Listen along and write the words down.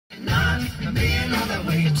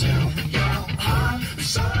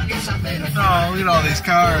Oh, look at all these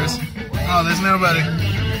cars. Oh, there's nobody.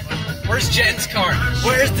 Where's Jen's car?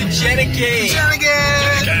 Where's the Jennigan?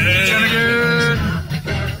 Jennigan! Jennigan!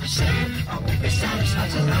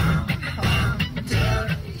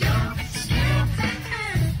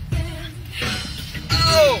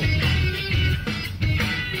 Oh!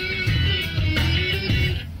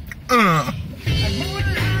 I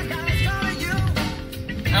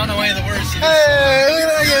don't know any of the words to this Hey, look at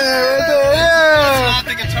that guy right there, yeah! That's not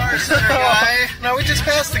the Guitar Center guy. No, we just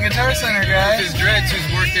passed the Guitar Center guy. His dreads, who's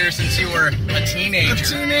worked there since you were a teenager. A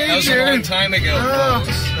teenager. That was a long time ago, Oh,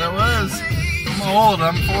 folks. that was. I'm old,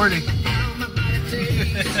 I'm 40.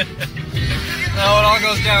 No, it all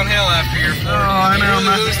goes downhill after you're 40. Oh, I know. You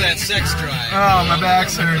really lose that sex drive. Oh, my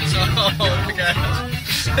back's hurting. Oh, my gosh.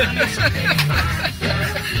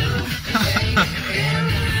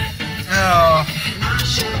 Oh.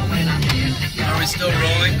 Are we still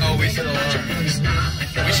rolling? Oh, we still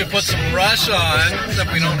are. We should put some Rush on,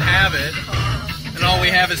 except we don't have it. And all we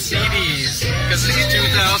have is CDs, because this is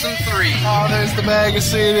 2003. Oh, there's the bag of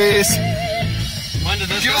CDs. When did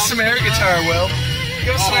this Give us album some air come out? guitar, Will.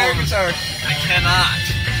 Give us some air guitar. I cannot.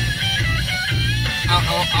 I'm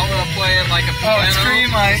gonna play it like a piano. Oh, it's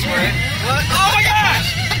green light. What? Oh my gosh!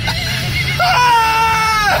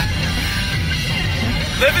 Ah!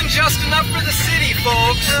 Living just enough for the city,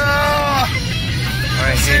 folks.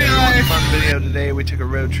 Alright, City life. fun video today. We took a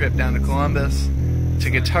road trip down to Columbus to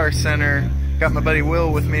Guitar Center. Got my buddy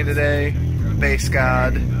Will with me today, bass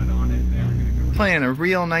god. Playing a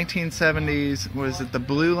real 1970s, was it the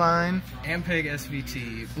Blue Line? Ampeg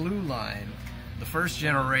SVT, Blue Line, the first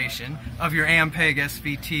generation of your Ampeg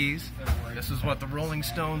SVTs. This is what the Rolling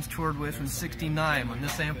Stones toured with in '69 when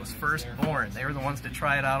this amp was first born. They were the ones to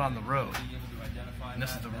try it out on the road. And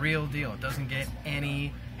this is the real deal. It doesn't get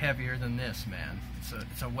any heavier than this, man.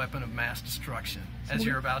 It's a weapon of mass destruction, as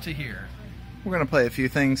you're about to hear. We're gonna play a few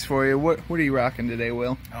things for you. What are you rocking today,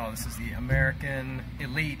 Will? Oh, this is the American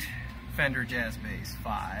Elite Fender Jazz Bass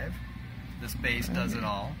 5. This bass does it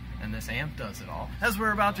all, and this amp does it all, as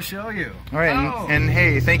we're about to show you. Alright, and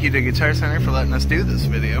hey, thank you to Guitar Center for letting us do this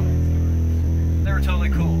video. They were totally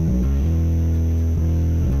cool.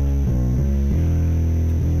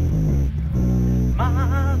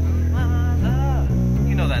 Mother, mother.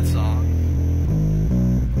 You know that song.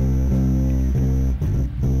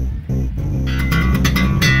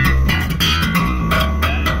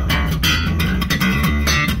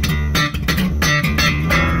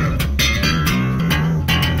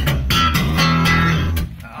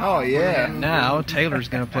 Oh yeah. Now Taylor's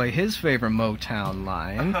gonna play his favorite Motown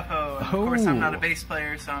line. Of course, I'm not a bass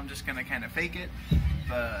player, so I'm just gonna kind of fake it.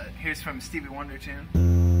 But here's from a Stevie Wonder tune.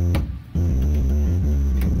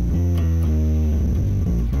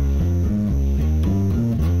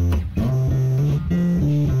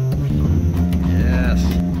 Yes.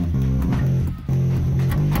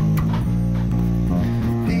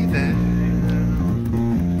 Be there.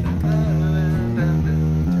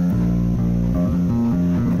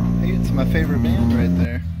 Hey, it's my favorite band right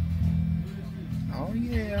there. Oh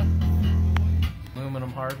yeah.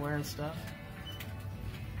 Aluminum hardware and stuff.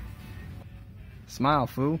 Smile,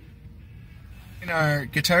 fool. In our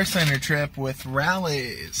Guitar Center trip with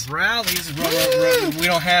rallies. Rallies. We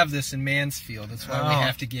don't have this in Mansfield. That's why we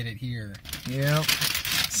have to get it here. Yep.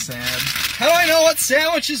 Sad. How do I know what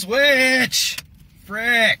sandwich is which?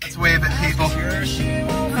 Frick. Let's wave at people. Sure.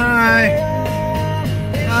 Hi.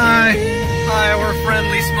 Hi. Hi, we're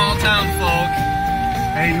friendly small town folk.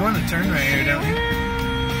 Hey, you want to turn right here, don't you?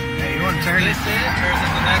 Hey, you want to turn? This it? Or is it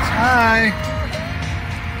the next one? Hi.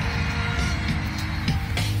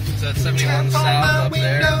 Is that 71 South up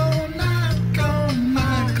there?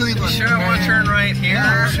 Cleveland. You sure I want to turn right here?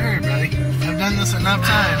 Yeah, sure, buddy. I've done this enough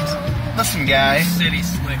times. Listen, guy. City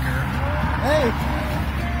slicker. Hey.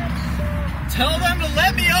 Tell them to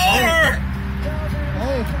let me over!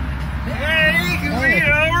 Hey. Hey, can we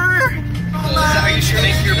get over? This is how you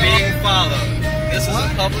think you're being followed. This is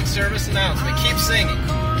a public service announcement. Keep singing.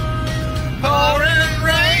 Pouring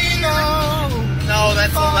rain. No,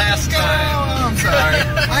 that's the last time. Oh, I'm sorry.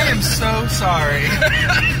 I am so sorry.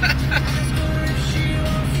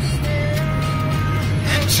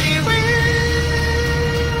 And she will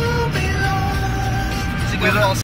be loved.